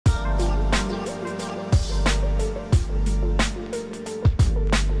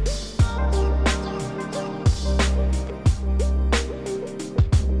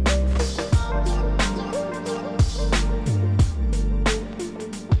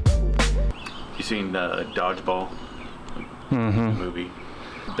seen Dodgeball, the movie?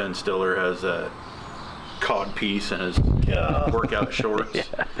 Ben Stiller has a cod piece in his workout shorts,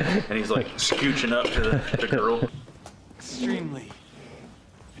 and he's like scooching up to the girl. Extremely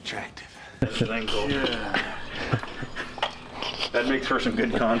attractive. Yeah. That makes for some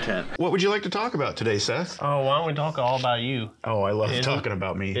good content. What would you like to talk about today, Seth? Oh, why don't we talk all about you? Oh, I love talking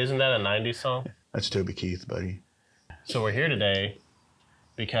about me. Isn't that a 90s song? That's Toby Keith, buddy. So we're here today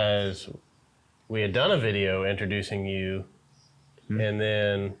because we had done a video introducing you, and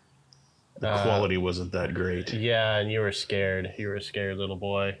then the quality wasn't that great. Yeah, and you were scared. You were a scared little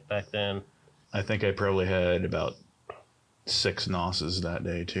boy back then. I think I probably had about 6 nosses that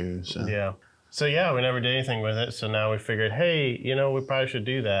day too. So yeah. So yeah, we never did anything with it. So now we figured, hey, you know, we probably should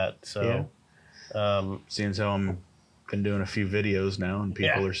do that. So, seeing as how I'm been doing a few videos now, and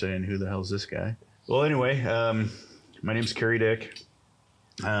people are saying, "Who the hell's this guy?" Well, anyway, my name's Kerry Dick.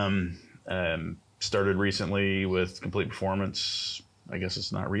 Started recently with Complete Performance. I guess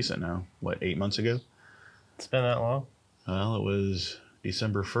it's not recent now. What, 8 months ago? It's been that long? Well, it was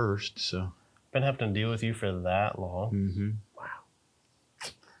December 1st, so. Been having to deal with you for that long? Mm-hmm. Wow.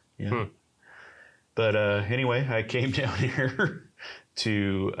 Yeah. But anyway, I came down here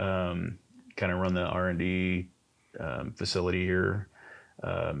to kind of run the R&D facility here.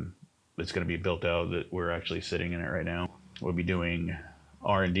 It's going to be built out. That we're actually sitting in it right now. We'll be doing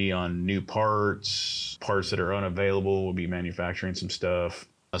R&D on new parts that are unavailable. We'll be manufacturing some stuff.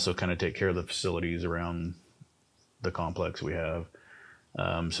 Also kind of take care of the facilities around the complex we have.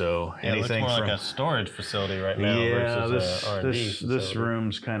 So yeah, anything it looks more from like a storage facility right now versus a R&D facility. This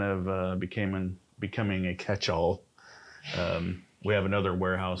room's kind of becoming a catch-all. We have another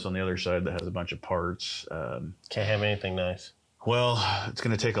warehouse on the other side that has a bunch of parts. Can't have anything nice. Well, it's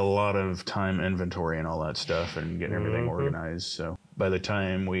going to take a lot of time inventory and all that stuff and getting everything organized. So by the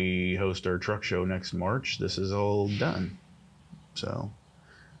time we host our truck show next March, this is all done. So,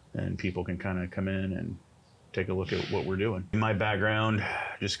 and people can kind of come in and take a look at what we're doing. My background,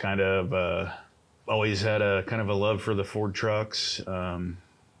 just kind of always had a kind of a love for the Ford trucks.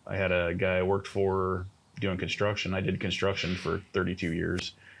 I had a guy I worked for doing construction. I did construction for 32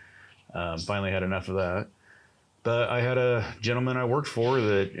 years. Finally had enough of that. But I had a gentleman I worked for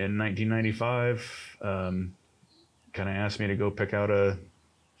that in 1995 kind of asked me to go pick out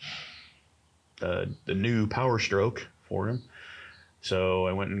the new powerstroke for him. So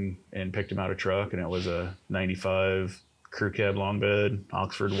I went and picked him out a truck, and it was a 95 crew cab long bed,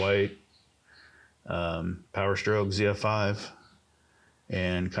 Oxford white, powerstroke ZF5,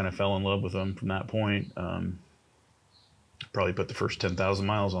 and kind of fell in love with them from that point. Probably put the first 10,000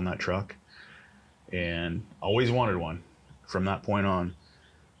 miles on that truck, and always wanted one from that point on.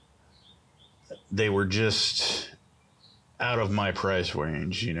 They were just out of my price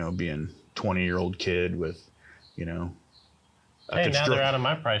range, you know, being a 20-year-old kid with, you know, hey, now they're out of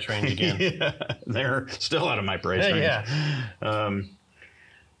my price range again. Yeah, they're still out of my price range. Yeah.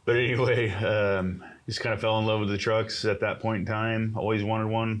 But anyway, just kind of fell in love with the trucks at that point in time. Always wanted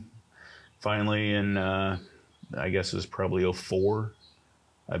one. Finally, in I guess it was probably 04,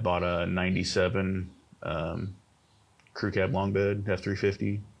 I bought a 97 crew cab long bed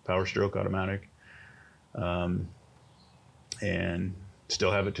F350 powerstroke automatic, and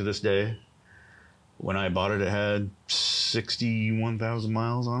still have it to this day. When I bought it, it had 61,000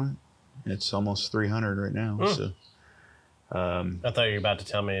 miles on it. It's almost 300 right now. So, I thought you were about to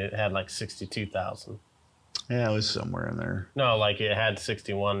tell me it had like 62,000. yeah, it was somewhere in there. No, like it had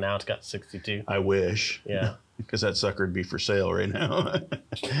 61. Now it's got 62. I wish. Yeah. Because that sucker would be for sale right now.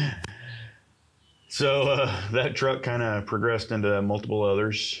 So that truck kind of progressed into multiple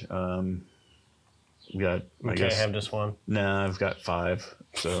others. We got, I can't have just one. Nah, I've got 5.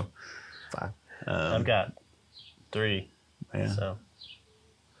 So 5. I've got 3. Yeah. So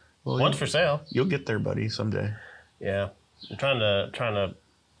well, one's for sale. You'll get there, buddy, someday. Yeah. I'm trying to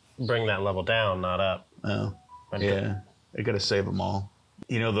bring that level down, not up. Oh, yeah. I got to save them all.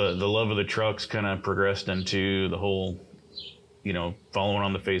 You know, the love of the trucks kind of progressed into the whole, you know, following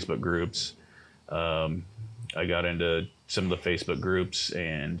on the Facebook groups. I got into some of the Facebook groups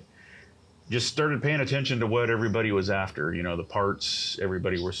and just started paying attention to what everybody was after, you know, the parts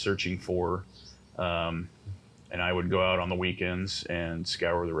everybody was searching for. And I would go out on the weekends and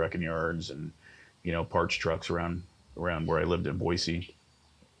scour the wrecking yards and, you know, parts trucks around where I lived in Boise.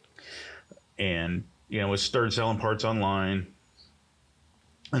 And, you know, started selling parts online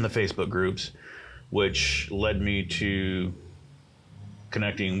in the Facebook groups, which led me to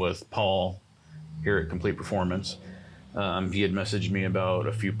connecting with Paul here at Complete Performance. He had messaged me about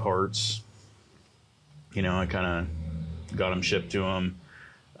a few parts. You know, I kind of got them shipped to him.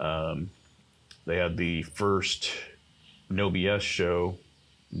 They had the first No BS show,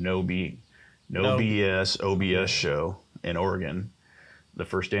 No BS OBS show in Oregon, the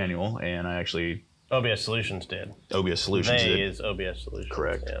first annual, and I actually OBS Solutions did. OBS Solutions did. is OBS Solutions.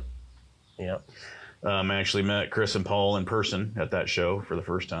 Correct. Yeah. I actually met Chris and Paul in person at that show for the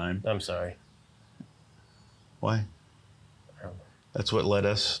first time. I'm sorry. Why? That's what led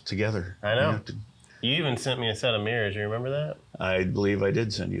us together. I know. You even sent me a set of mirrors. You remember that? I believe I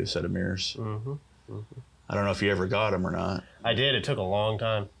did send you a set of mirrors. Mm-hmm. I don't know if you ever got them or not. I did. It took a long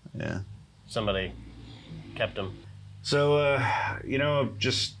time. Yeah. Somebody kept them. So, you know,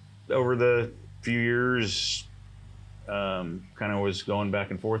 just over the few years, kind of was going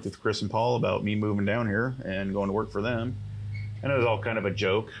back and forth with Chris and Paul about me moving down here and going to work for them. And it was all kind of a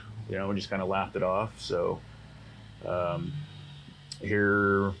joke, you know, we just kind of laughed it off. So,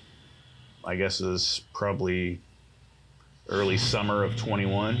 here, I guess is probably early summer of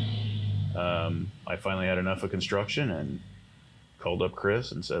 21. I finally had enough of construction and called up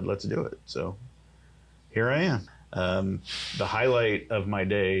Chris and said, let's do it. So here I am. The highlight of my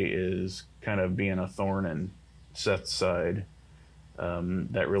day is kind of being a thorn in Seth's side.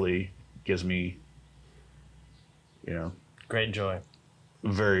 That really gives me, you know, great joy.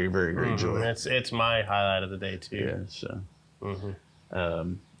 Very, very great joy. It's my highlight of the day too. Yeah. So,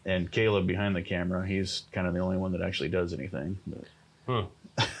 and Caleb behind the camera, he's kind of the only one that actually does anything. But.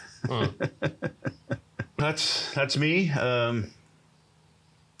 That's me.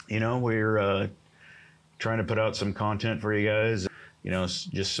 You know, we're trying to put out some content for you guys. You know,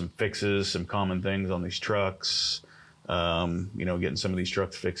 just some fixes, some common things on these trucks. You know, getting some of these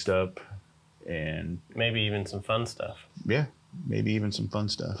trucks fixed up, and maybe even some fun stuff. Yeah, maybe even some fun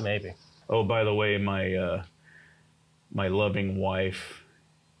stuff. Maybe. Oh, by the way, my my loving wife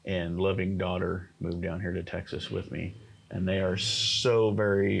and loving daughter moved down here to Texas with me. And they are so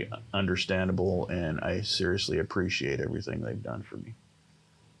very understandable, and I seriously appreciate everything they've done for me.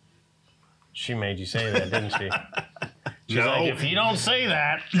 She made you say that, didn't she? She's No. like, if you don't say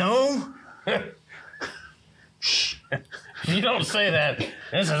that, No. if you don't say that,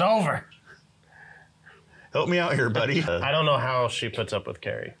 this is over. Help me out here, buddy. I don't know how she puts up with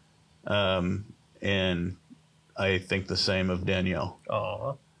Carrie. And I think the same of Danielle.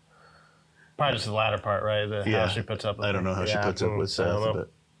 Aw. Probably just the latter part, right? How she puts up with I don't know how she puts up with Seth. But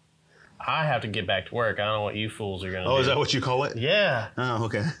I have to get back to work. I don't know what you fools are going to do. Oh, is that what you call it? Yeah. Oh,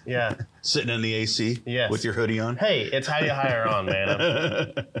 okay. Yeah. Sitting in the AC Yes. with your hoodie on? Hey, it's how you hire on,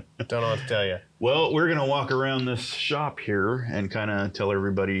 man. Don't know what to tell you. Well, we're going to walk around this shop here and kind of tell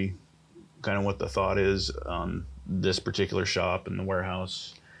everybody kind of what the thought is on this particular shop and the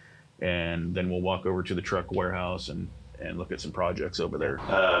warehouse. And then we'll walk over to the truck warehouse and look at some projects over there.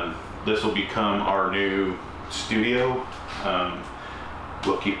 This will become our new studio.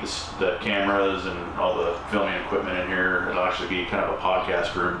 We'll keep the cameras and all the filming equipment in here. It'll actually be kind of a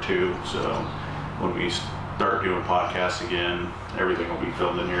podcast room too. So when we start doing podcasts again, everything will be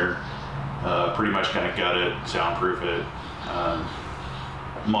filmed in here. Pretty much kind of gut it, soundproof it,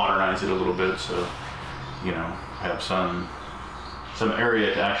 modernize it a little bit. So, you know, have some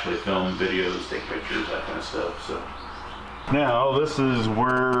area to actually film videos, take pictures, that kind of stuff. So now this is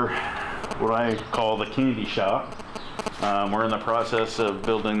where what I call the candy shop. We're in the process of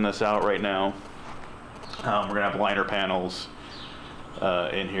building this out right now. We're gonna have liner panels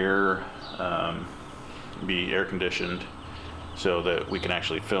in here, be air conditioned, so that we can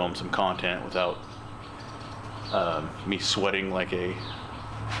actually film some content without me sweating like a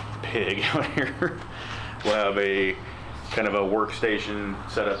pig out here. We'll have a kind of a workstation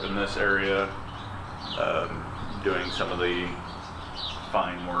set up in this area, doing some of the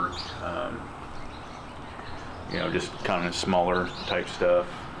fine work, you know, just kind of smaller type stuff.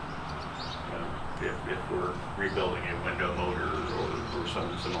 You know, if we're rebuilding a window motor or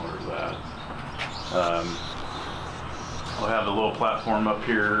something similar to that. We'll have the little platform up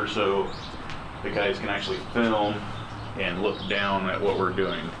here so the guys can actually film and look down at what we're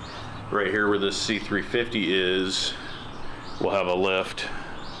doing. Right here where this C350 is, we'll have a lift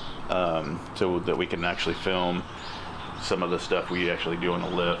so that we can actually film some of the stuff we actually do on the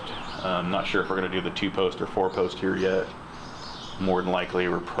lift. I'm not sure if we're going to do the 2-post or 4-post here yet. More than likely,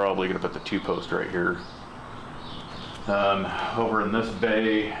 we're probably going to put the 2-post right here. Over in this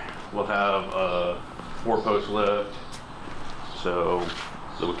bay, we'll have a 4-post lift, so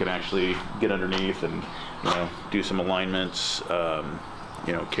that we can actually get underneath and, you know, do some alignments.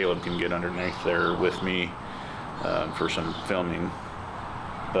 You know, Caleb can get underneath there with me for some filming,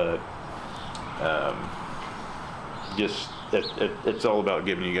 but just it's all about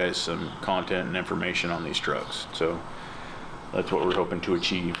giving you guys some content and information on these trucks. So that's what we're hoping to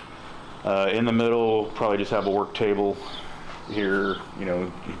achieve. In the middle, probably just have a work table here, you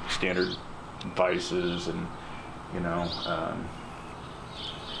know, standard vices and, you know,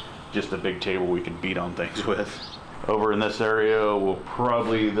 just a big table we can beat on things with. Over in this area, we'll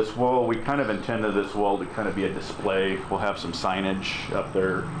probably, this wall, we kind of intended this wall to kind of be a display. We'll have some signage up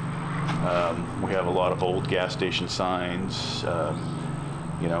there. We have a lot of old gas station signs,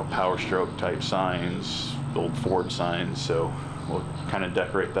 you know, powerstroke type signs, old Ford signs, so we'll kind of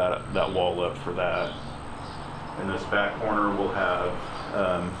decorate that wall up for that. In this back corner, we'll have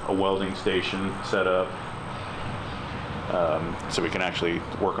a welding station set up, so we can actually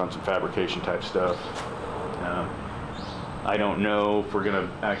work on some fabrication type stuff. I don't know if we're gonna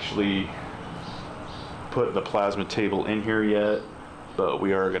actually put the plasma table in here yet, but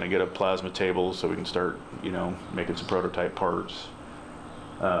we are gonna get a plasma table so we can start, you know, making some prototype parts.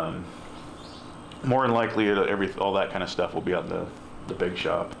 More than likely, all that kind of stuff will be on the big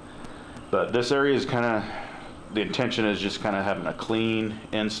shop. But this area is kind of, the intention is just kind of having a clean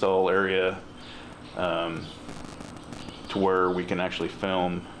install area to where we can actually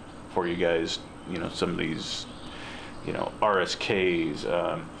film for you guys, you know, some of these, you know, RSKs,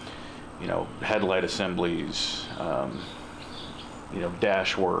 you know, headlight assemblies, you know,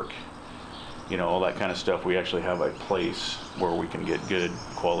 dash work, you know, all that kind of stuff. We actually have a place where we can get good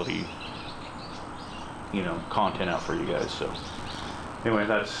quality, you know, content out for you guys. So anyway,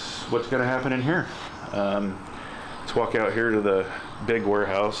 that's what's going to happen in here. Let's walk out here to the big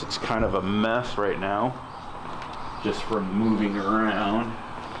warehouse. It's kind of a mess right now, just from moving around.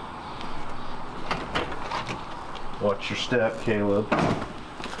 Watch your step, Caleb.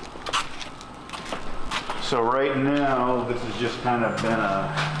 So right now, this has just kind of been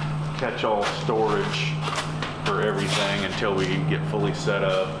a catch-all storage for everything until we get fully set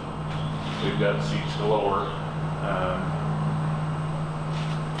up. We've got seats galore,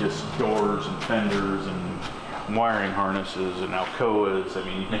 just doors and fenders and wiring harnesses and Alcoas, I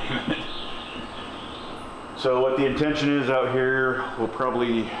mean, you name it. So what the intention is out here, we'll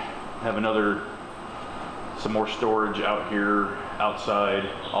probably have some more storage out here, outside.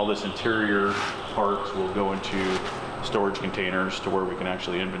 All this interior parts will go into storage containers to where we can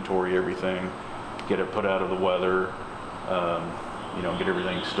actually inventory everything, get it put out of the weather, you know, get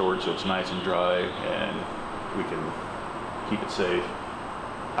everything stored so it's nice and dry and we can keep it safe.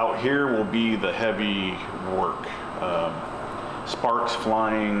 Out here will be the heavy work. Sparks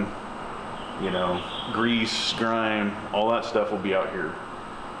flying, you know, grease, grime, all that stuff will be out here.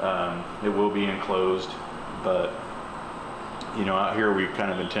 It will be enclosed, but you know, out here we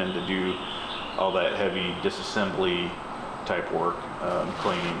kind of intend to do all that heavy disassembly type work,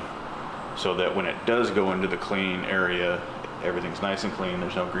 cleaning, so that when it does go into the clean area, everything's nice and clean,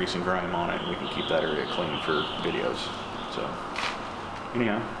 there's no grease and grime on it, and we can keep that area clean for videos. So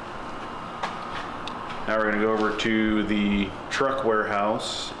anyhow, now we're going to go over to the truck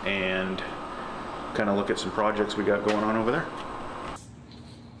warehouse and kind of look at some projects we got going on over there.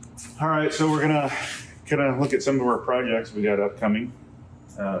 All right, so we're gonna look at some of our projects we got upcoming.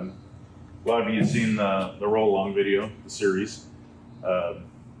 A lot of you have seen the roll-along video, the series.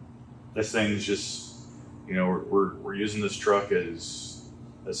 This thing's just, you know, we're using this truck as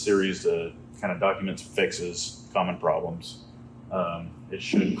a series to kind of document some fixes, common problems. It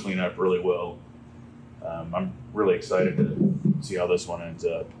should clean up really well. I'm really excited to see how this one ends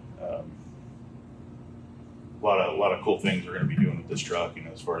up. A lot of cool things we're going to be doing with this truck, you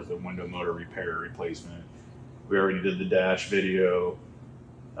know, as far as the window motor repair, replacement. We already did the dash video.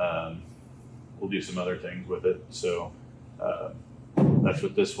 We'll do some other things with it. So that's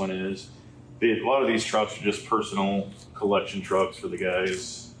what this one is. A lot of these trucks are just personal collection trucks for the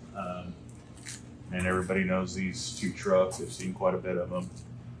guys. And everybody knows these two trucks. They've seen quite a bit of them.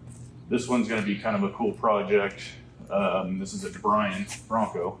 This one's going to be kind of a cool project. This is a Brian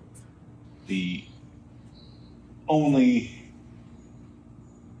Bronco. The only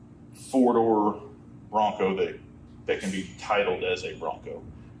four-door Bronco that can be titled as a Bronco.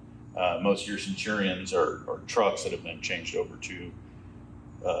 Most of your Centurions are trucks that have been changed over to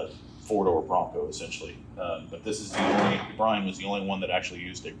four-door Bronco, essentially. But this is Brian was the only one that actually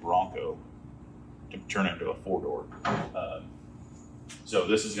used a Bronco to turn into a four-door. So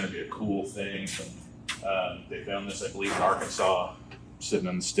this is going to be a cool thing. They found this, I believe, in Arkansas, sitting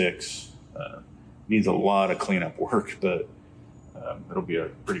in the sticks. Needs a lot of cleanup work, but it'll be a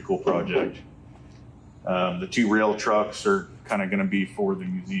pretty cool project. The two rail trucks are kind of going to be for the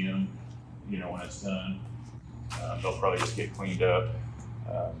museum, you know, when it's done. They'll probably just get cleaned up.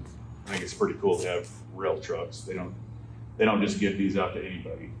 I think it's pretty cool to have rail trucks. They don't just give these out to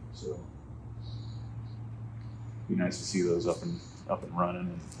anybody, so it'd be nice to see those up and running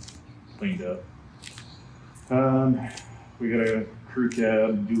and cleaned up. We got a crew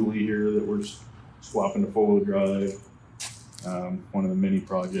cab dually here that we're just swapping to 4-wheel drive. One of the mini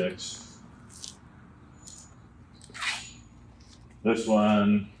projects. This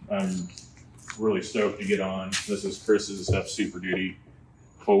one I'm really stoked to get on. This is Chris's F Super Duty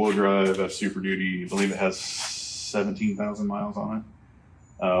 4-wheel drive F Super Duty. I believe it has 17,000 miles on it.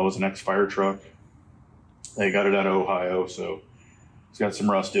 It was an ex-fire truck. They got it out of Ohio, so it's got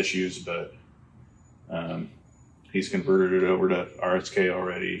some rust issues, but he's converted it over to RSK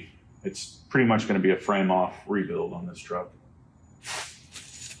already. It's pretty much going to be a frame-off rebuild on this truck.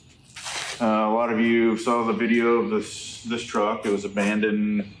 A lot of you saw the video of this truck. It was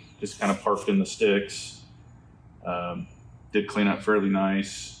abandoned, just kind of parked in the sticks. Did clean up fairly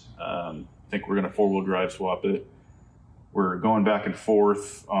nice. I think we're going to 4-wheel drive swap it. We're going back and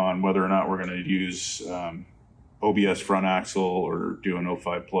forth on whether or not we're going to use OBS front axle or do an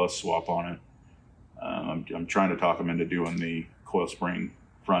 05 Plus swap on it. I'm trying to talk him into doing the coil spring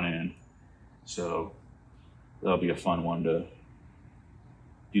front end. So that'll be a fun one to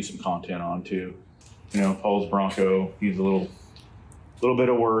do some content on too. You know, Paul's Bronco needs a little bit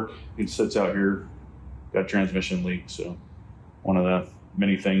of work. He sits out here, got a transmission leak. So one of the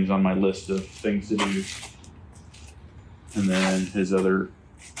many things on my list of things to do. And then his other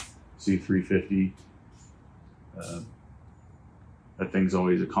C350. That thing's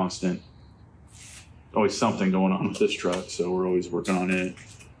always a constant, always something going on with this truck, so we're always working on it.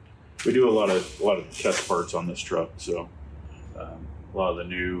 We do a lot of test parts on this truck, so a lot of the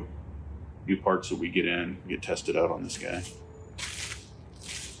new parts that we get tested out on this guy.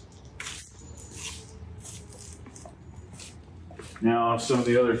 Now, some of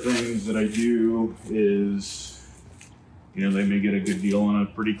the other things that I do is, you know, they may get a good deal on a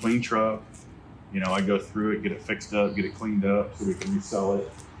pretty clean truck. You know, I go through it, get it fixed up, get it cleaned up so we can resell it.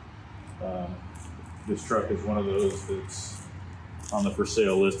 This truck is one of those that's on the for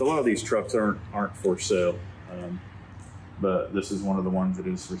sale list. A lot of these trucks aren't for sale, but this is one of the ones that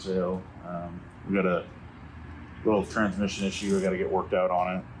is for sale. We got a little transmission issue we got to get worked out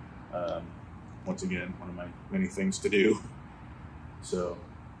on it. Once again, one of my many things to do. So,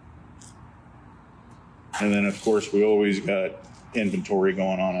 and then of course we always got inventory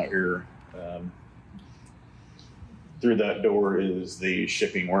going on out here. Through that door is the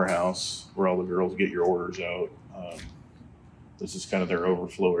shipping warehouse where all the girls get your orders out. This is kind of their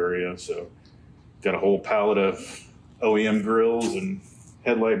overflow area. So got a whole pallet of OEM grills and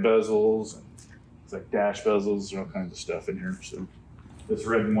headlight bezels, and it's like dash bezels, all kinds of stuff in here. So this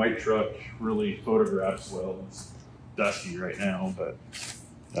red and white truck really photographs well. It's dusty right now, but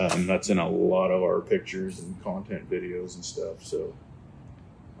that's in a lot of our pictures and content videos and stuff. So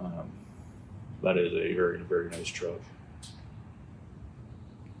that is a very, very nice truck.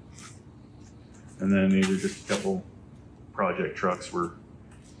 And then these are just a couple project trucks we're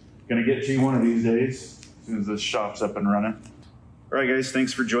gonna get to one of these days, as soon as this shop's up and running. All right, guys,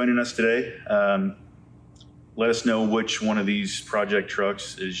 thanks for joining us today. Let us know which one of these project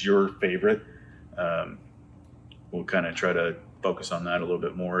trucks is your favorite. We'll kind of try to focus on that a little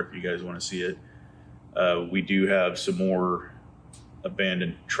bit more if you guys want to see it. We do have some more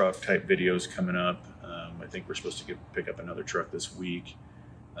abandoned truck type videos coming up. I think we're supposed to pick up another truck this week.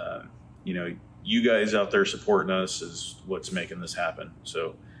 You know, you guys out there supporting us is what's making this happen.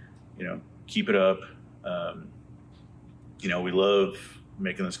 So, you know, keep it up. You know, we love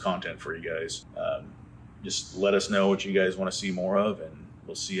making this content for you guys. Just let us know what you guys want to see more of, and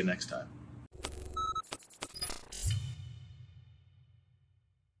we'll see you next time.